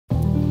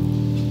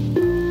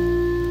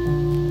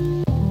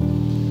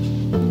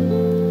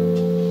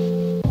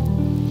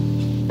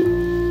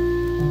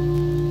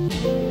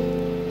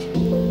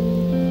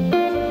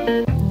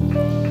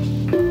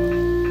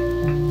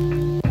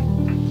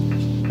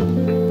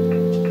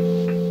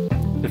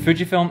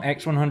Fujifilm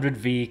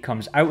X100V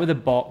comes out of the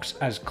box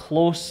as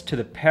close to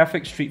the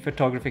perfect street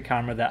photography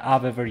camera that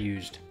I've ever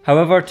used.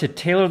 However, to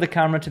tailor the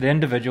camera to the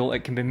individual,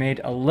 it can be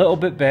made a little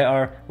bit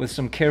better with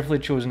some carefully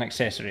chosen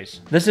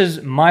accessories. This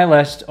is my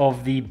list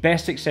of the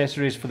best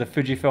accessories for the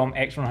Fujifilm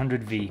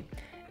X100V.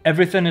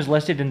 Everything is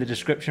listed in the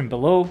description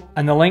below,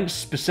 and the links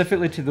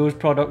specifically to those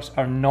products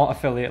are not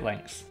affiliate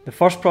links. The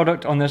first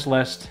product on this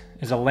list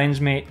is a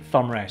LensMate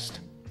thumb rest.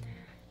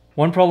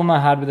 One problem I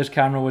had with this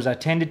camera was I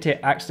tended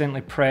to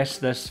accidentally press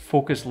this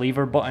focus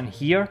lever button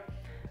here,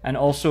 and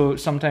also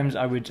sometimes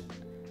I would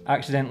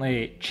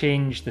accidentally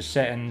change the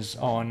settings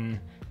on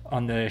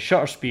the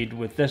shutter speed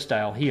with this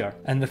dial here.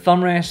 And the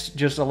thumb rest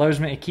just allows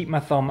me to keep my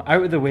thumb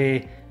out of the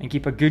way and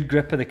keep a good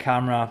grip of the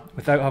camera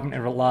without having to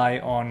rely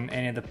on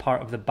any of the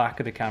part of the back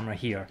of the camera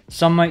here.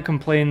 Some might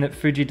complain that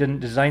Fuji didn't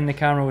design the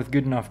camera with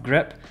good enough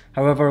grip.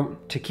 However,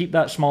 to keep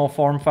that small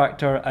form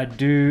factor, I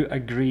do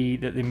agree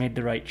that they made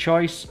the right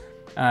choice,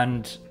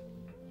 and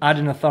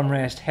adding a thumb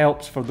rest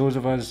helps for those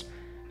of us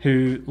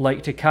who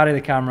like to carry the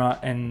camera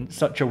in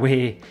such a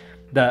way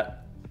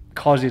that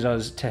causes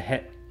us to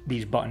hit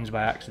these buttons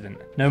by accident.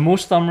 Now,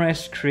 most thumb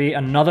rests create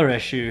another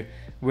issue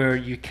where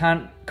you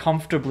can't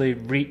comfortably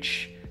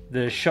reach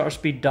the shutter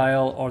speed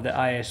dial or the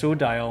ISO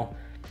dial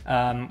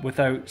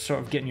without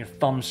sort of getting your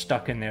thumb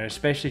stuck in there,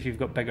 especially if you've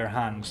got bigger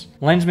hands.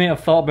 LensMate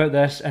have thought about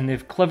this, and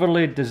they've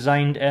cleverly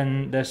designed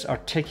in this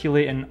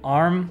articulating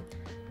arm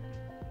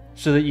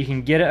so that you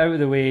can get it out of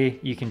the way,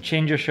 you can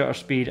change your shutter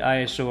speed,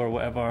 ISO or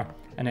whatever,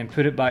 and then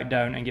put it back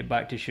down and get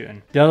back to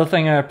shooting. The other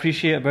thing I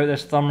appreciate about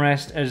this thumb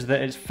rest is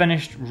that it's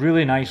finished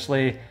really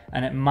nicely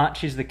and it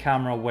matches the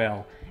camera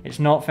well. It's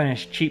not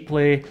finished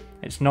cheaply,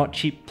 it's not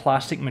cheap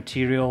plastic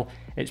material,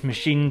 it's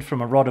machined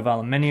from a rod of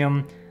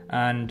aluminium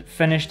and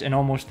finished in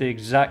almost the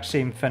exact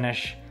same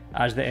finish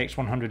as the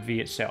X100V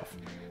itself.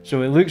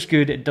 So it looks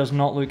good, it does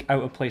not look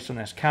out of place on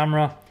this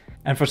camera.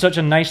 And for such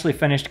a nicely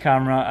finished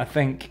camera, I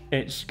think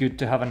it's good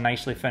to have a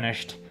nicely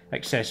finished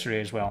accessory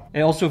as well.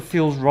 It also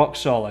feels rock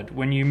solid.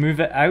 When you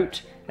move it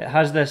out, it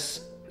has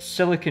this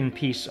silicone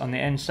piece on the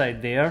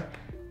inside there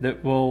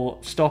that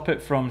will stop it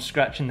from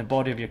scratching the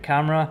body of your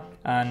camera,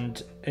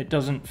 and it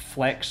doesn't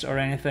flex or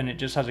anything, it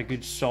just has a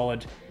good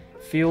solid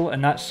feel,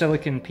 and that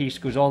silicone piece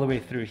goes all the way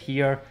through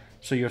here,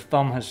 so your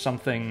thumb has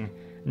something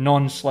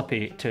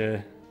non-slippy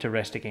to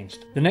rest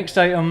against. The next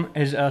item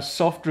is a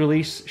soft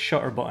release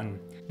shutter button.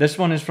 This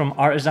one is from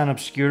Artisan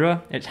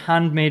Obscura. It's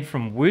handmade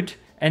from wood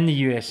in the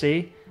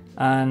USA,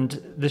 and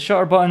the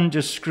shutter button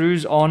just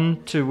screws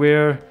on to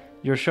where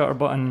your shutter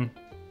button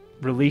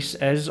release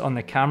is on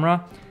the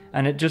camera,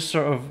 and it just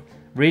sort of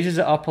raises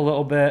it up a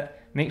little bit,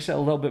 makes it a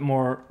little bit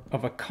more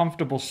of a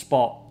comfortable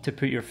spot to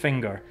put your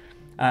finger.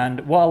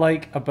 And what I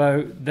like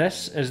about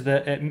this is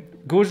that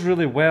it goes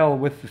really well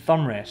with the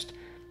thumb rest.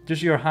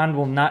 Just your hand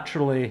will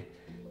naturally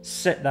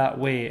sit that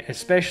way,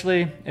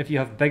 especially if you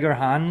have bigger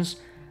hands.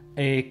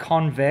 A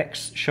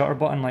convex shutter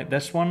button like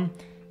this one,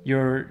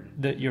 your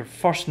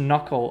first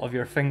knuckle of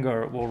your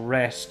finger will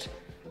rest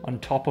on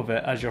top of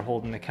it as you're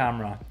holding the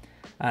camera,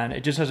 and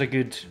it just has a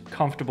good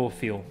comfortable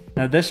feel.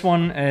 Now this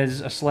one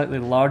is a slightly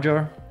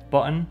larger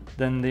button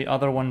than the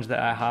other ones that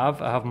I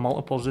have. I have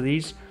multiples of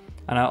these,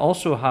 and I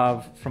also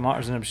have from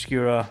Artisan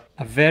Obscura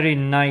a very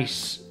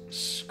nice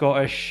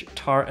Scottish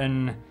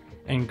tartan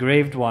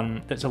engraved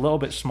one that's a little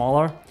bit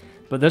smaller,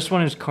 but this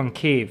one is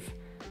concave.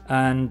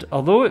 And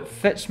although it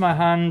fits my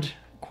hand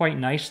quite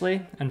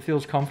nicely and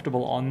feels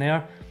comfortable on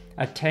there,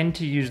 I tend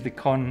to use the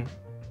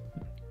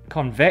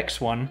convex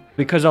one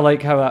because I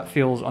like how that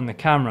feels on the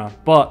camera.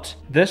 But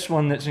this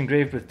one that's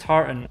engraved with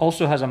tartan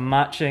also has a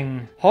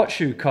matching hot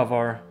shoe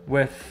cover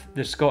with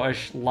the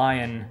Scottish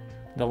lion,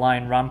 the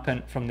lion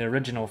rampant from the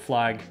original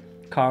flag,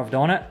 carved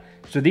on it.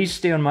 So these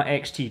stay on my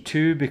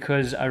X-T2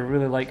 because I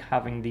really like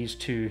having these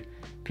two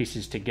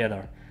pieces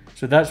together.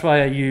 So that's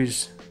why I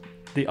use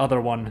the other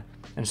one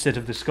instead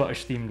of the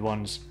Scottish themed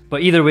ones.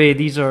 But either way,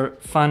 these are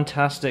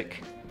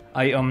fantastic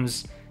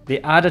items. They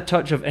add a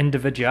touch of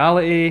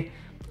individuality,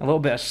 a little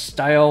bit of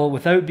style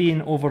without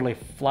being overly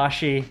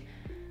flashy,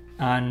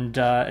 and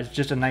it's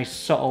just a nice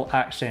subtle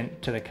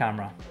accent to the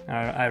camera.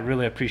 I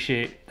really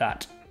appreciate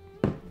that.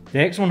 The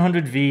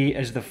X100V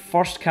is the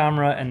first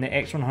camera in the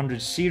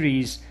X100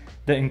 series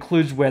that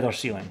includes weather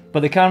sealing.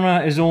 But the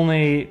camera is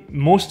only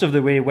most of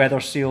the way weather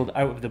sealed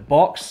out of the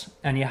box,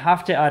 and you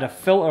have to add a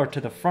filter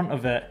to the front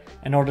of it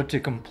in order to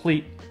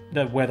complete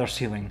the weather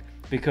sealing,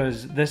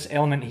 because this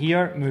element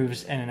here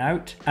moves in and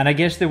out, and I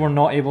guess they were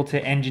not able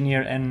to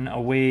engineer in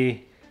a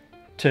way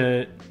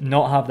to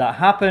not have that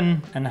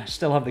happen and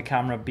still have the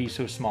camera be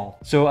so small.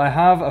 So I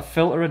have a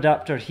filter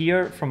adapter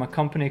here from a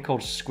company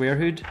called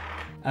Squarehood,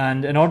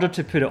 and in order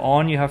to put it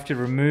on you have to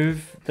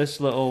remove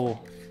this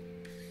little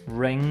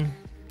ring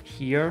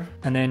here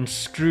and then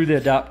screw the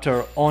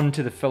adapter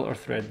onto the filter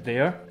thread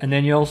there, and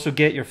then you also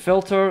get your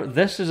filter.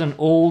 This is an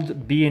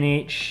old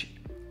B&H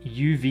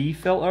UV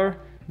filter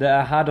that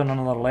I had on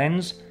another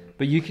lens,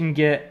 but you can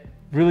get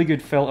really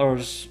good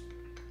filters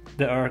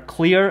that are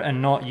clear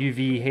and not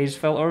UV haze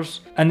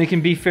filters, and they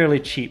can be fairly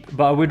cheap,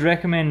 but I would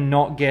recommend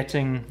not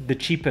getting the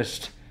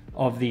cheapest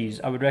of these.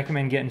 I would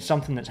recommend getting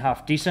something that's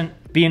half decent.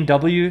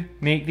 B&W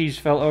make these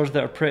filters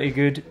that are pretty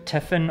good.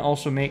 Tiffin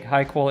also make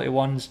high quality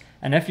ones.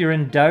 And if you're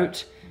in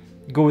doubt,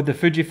 go with the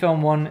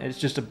Fujifilm one, it's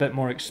just a bit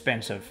more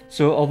expensive.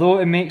 So although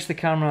it makes the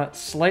camera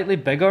slightly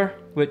bigger,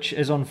 which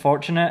is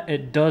unfortunate,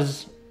 it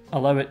does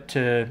allow it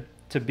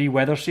to be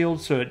weather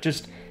sealed, so it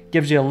just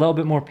gives you a little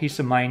bit more peace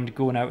of mind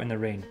going out in the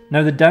rain.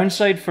 Now the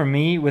downside for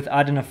me with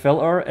adding a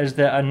filter is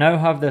that I now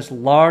have this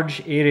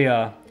large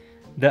area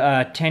that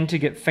I tend to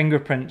get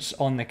fingerprints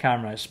on the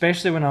camera,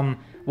 especially when I'm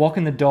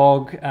walking the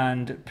dog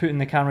and putting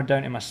the camera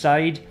down to my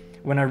side.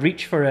 When I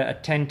reach for it, I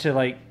tend to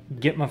like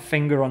get my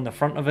finger on the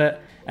front of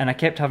it, and I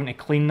kept having to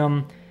clean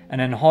them. And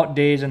in hot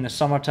days in the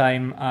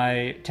summertime,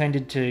 I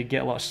tended to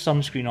get a lot of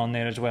sunscreen on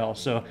there as well,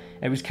 so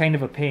it was kind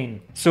of a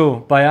pain. So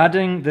by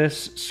adding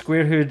this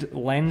square hood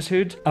lens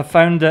hood, I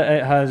found that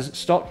it has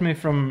stopped me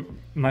from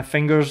my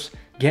fingers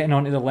getting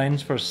onto the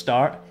lens for a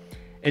start.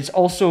 It's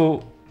also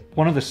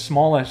one of the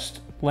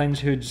smallest lens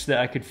hoods that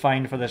I could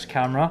find for this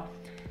camera.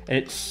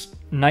 It's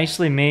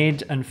nicely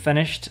made and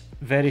finished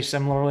very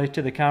similarly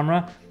to the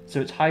camera,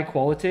 so it's high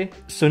quality.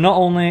 So not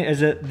only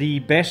is it the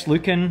best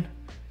looking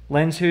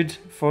lens hood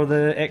for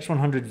the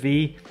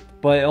X100V,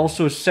 but it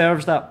also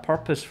serves that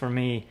purpose for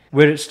me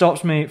where it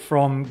stops me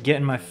from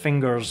getting my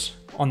fingers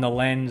on the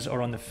lens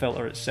or on the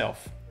filter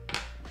itself.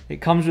 It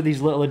comes with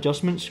these little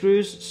adjustment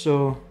screws,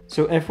 so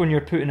if when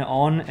you're putting it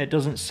on it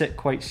doesn't sit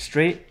quite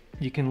straight,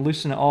 you can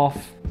loosen it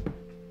off,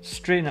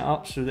 straighten it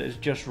up so that it's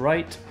just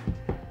right,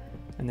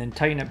 and then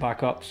tighten it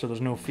back up so there's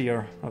no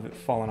fear of it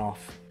falling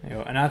off.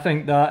 And I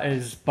think that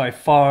is by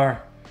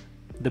far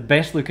the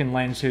best looking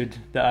lens hood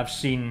that I've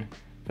seen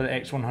for the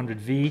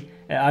X100V.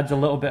 It adds a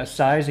little bit of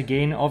size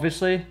again,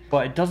 obviously,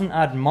 but it doesn't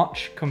add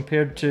much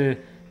compared to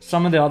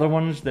some of the other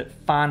ones that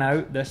fan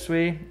out this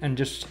way and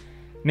just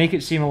make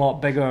it seem a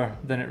lot bigger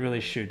than it really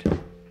should.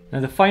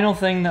 Now the final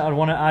thing that I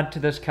want to add to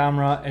this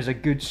camera is a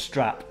good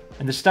strap.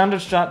 And the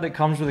standard strap that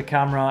comes with the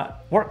camera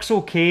works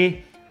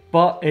okay,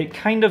 but it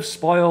kind of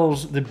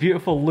spoils the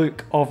beautiful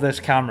look of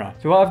this camera.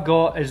 So what I've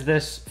got is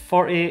this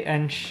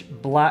 48-inch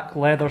black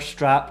leather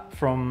strap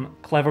from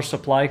Clever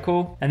Supply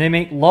Co. And they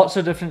make lots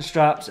of different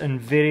straps in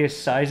various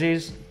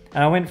sizes.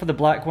 And I went for the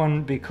black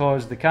one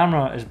because the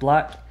camera is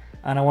black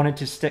and I wanted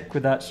to stick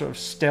with that sort of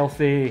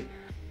stealthy,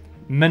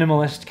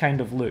 minimalist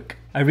kind of look.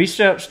 I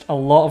researched a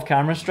lot of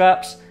camera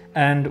straps,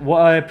 and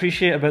what I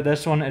appreciate about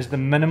this one is the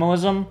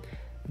minimalism.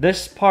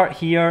 This part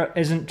here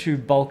isn't too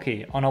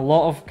bulky. On a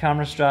lot of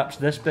camera straps,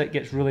 this bit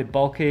gets really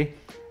bulky,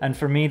 and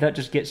for me that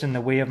just gets in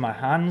the way of my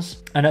hands.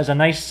 And it has a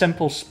nice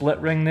simple split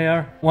ring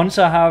there. Once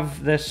I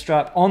have this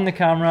strap on the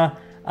camera,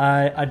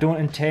 I don't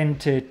intend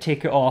to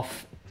take it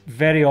off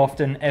very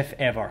often, if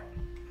ever.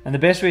 And the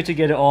best way to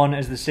get it on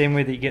is the same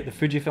way that you get the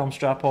Fujifilm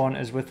strap on,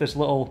 is with this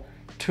little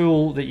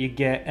tool that you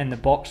get in the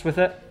box with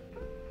it.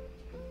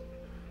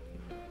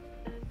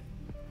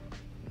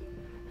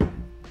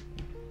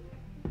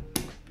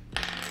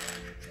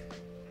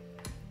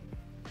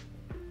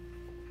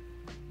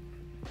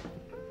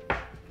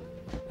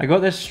 I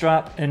got this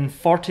strap in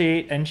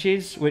 48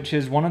 inches, which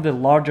is one of the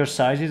larger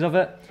sizes of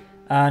it,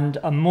 and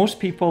most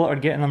people are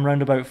getting them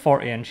around about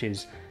 40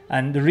 inches.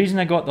 And the reason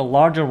I got the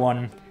larger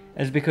one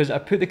is because I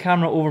put the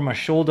camera over my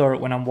shoulder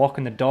when I'm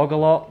walking the dog a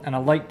lot, and I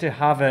like to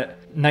have it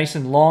nice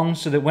and long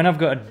so that when I've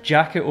got a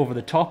jacket over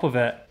the top of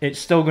it,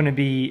 it's not going to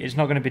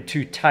be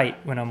too tight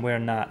when I'm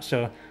wearing that.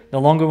 So the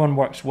longer one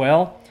works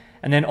well.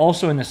 And then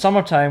also in the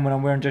summertime when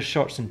I'm wearing just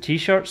shorts and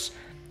t-shirts,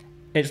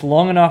 it's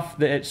long enough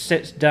that it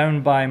sits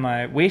down by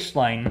my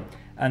waistline,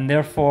 and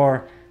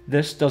therefore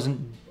this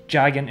doesn't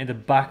jag into the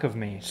back of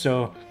me.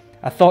 So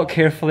I thought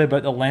carefully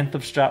about the length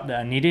of strap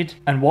that I needed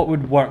and what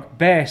would work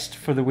best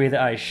for the way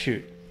that I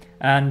shoot.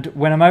 And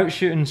when I'm out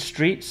shooting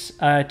streets,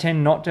 I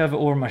tend not to have it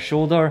over my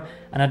shoulder,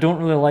 and I don't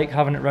really like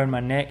having it around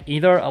my neck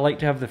either. I like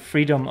to have the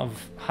freedom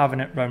of having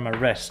it around my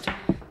wrist.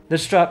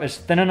 This strap is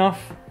thin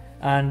enough,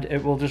 and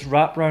it will just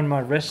wrap around my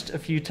wrist a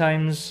few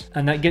times,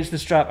 and that gets the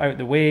strap out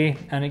the way,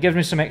 and it gives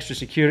me some extra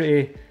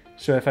security,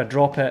 so if I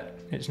drop it,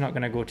 it's not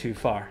going to go too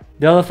far.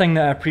 The other thing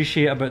that I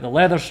appreciate about the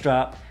leather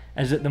strap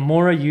is that the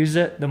more I use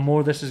it, the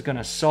more this is going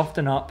to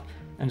soften up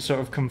and sort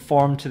of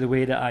conform to the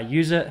way that I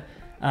use it,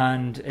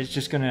 and it's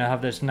just going to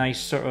have this nice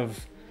sort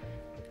of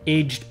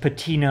aged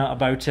patina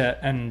about it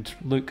and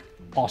look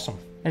awesome.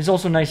 It's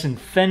also nice and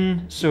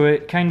thin, so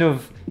it kind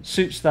of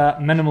suits that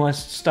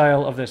minimalist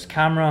style of this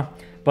camera.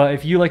 But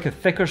if you like a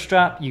thicker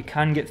strap, you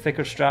can get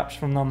thicker straps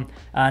from them.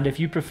 And if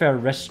you prefer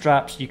wrist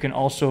straps, you can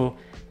also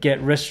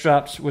get wrist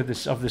straps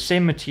with of the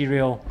same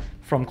material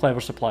from Clever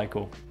Supply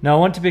Co. Now I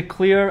want to be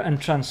clear and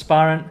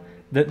transparent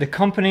that the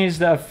companies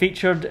that I've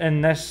featured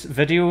in this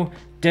video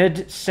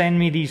did send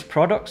me these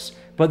products,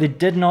 but they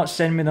did not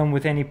send me them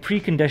with any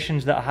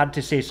preconditions that I had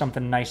to say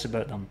something nice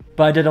about them.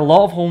 But I did a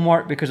lot of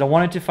homework because I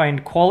wanted to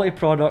find quality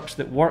products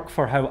that work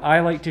for how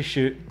I like to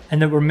shoot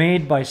and that were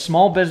made by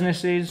small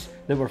businesses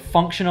that were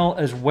functional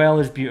as well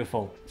as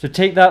beautiful. So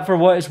take that for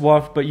what it's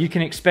worth, but you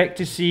can expect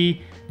to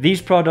see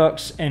these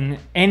products in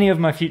any of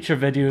my future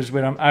videos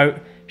where I'm out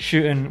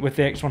shooting with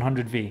the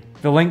X100V.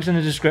 The links in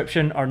the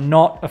description are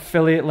not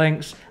affiliate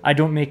links. I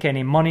don't make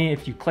any money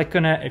if you click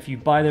on it, if you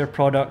buy their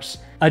products.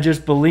 I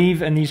just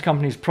believe in these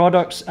companies'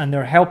 products and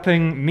they're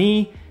helping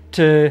me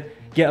to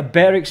get a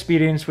better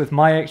experience with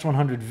my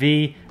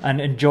X100V and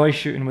enjoy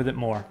shooting with it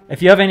more.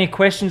 If you have any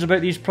questions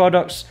about these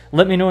products,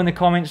 let me know in the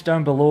comments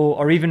down below,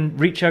 or even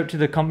reach out to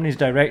the companies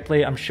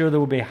directly. I'm sure they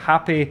will be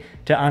happy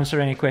to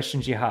answer any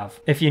questions you have.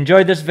 If you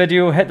enjoyed this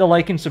video, hit the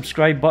like and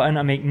subscribe button.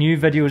 I make new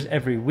videos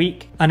every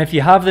week. And if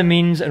you have the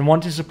means and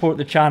want to support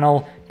the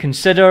channel,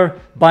 consider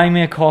buying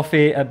me a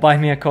coffee at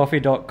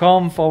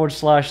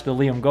buymeacoffee.com/the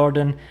Liam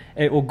Gordon.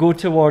 It will go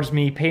towards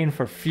me paying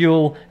for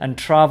fuel and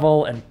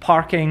travel and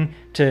parking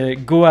to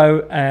go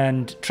out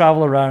and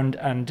travel around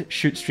and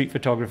shoot street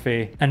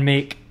photography and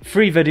make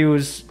free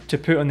videos to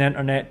put on the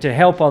internet to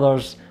help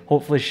others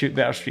hopefully shoot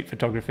better street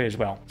photography as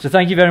well. So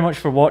thank you very much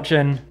for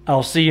watching.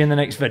 I'll see you in the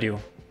next video.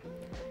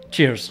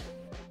 Cheers.